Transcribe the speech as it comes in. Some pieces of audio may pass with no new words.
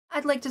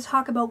I'd like to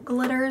talk about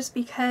glitters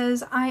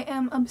because I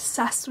am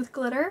obsessed with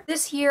glitter.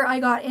 This year I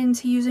got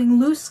into using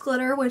loose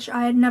glitter, which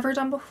I had never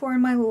done before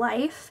in my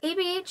life.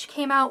 ABH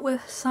came out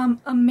with some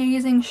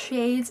amazing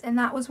shades, and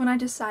that was when I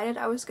decided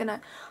I was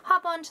gonna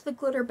hop onto the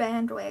glitter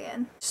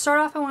bandwagon. To start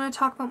off, I want to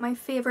talk about my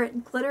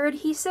favorite glitter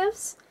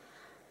adhesives.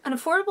 An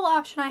affordable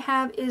option I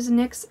have is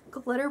NYX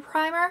Glitter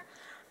Primer.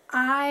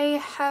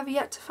 I have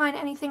yet to find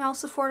anything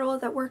else affordable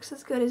that works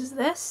as good as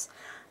this.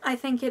 I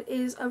think it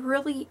is a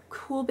really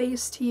cool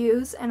base to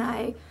use, and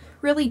I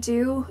really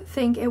do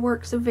think it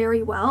works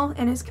very well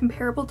and is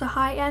comparable to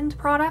high-end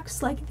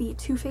products like the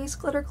Too Faced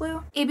Glitter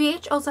Glue.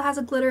 ABH also has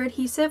a glitter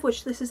adhesive,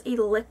 which this is a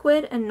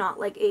liquid and not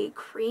like a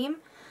cream.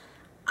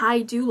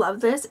 I do love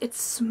this. It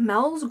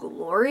smells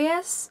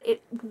glorious.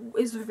 It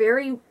is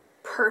very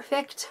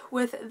perfect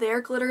with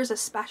their glitters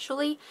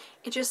especially.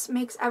 It just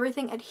makes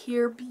everything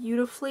adhere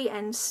beautifully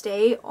and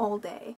stay all day.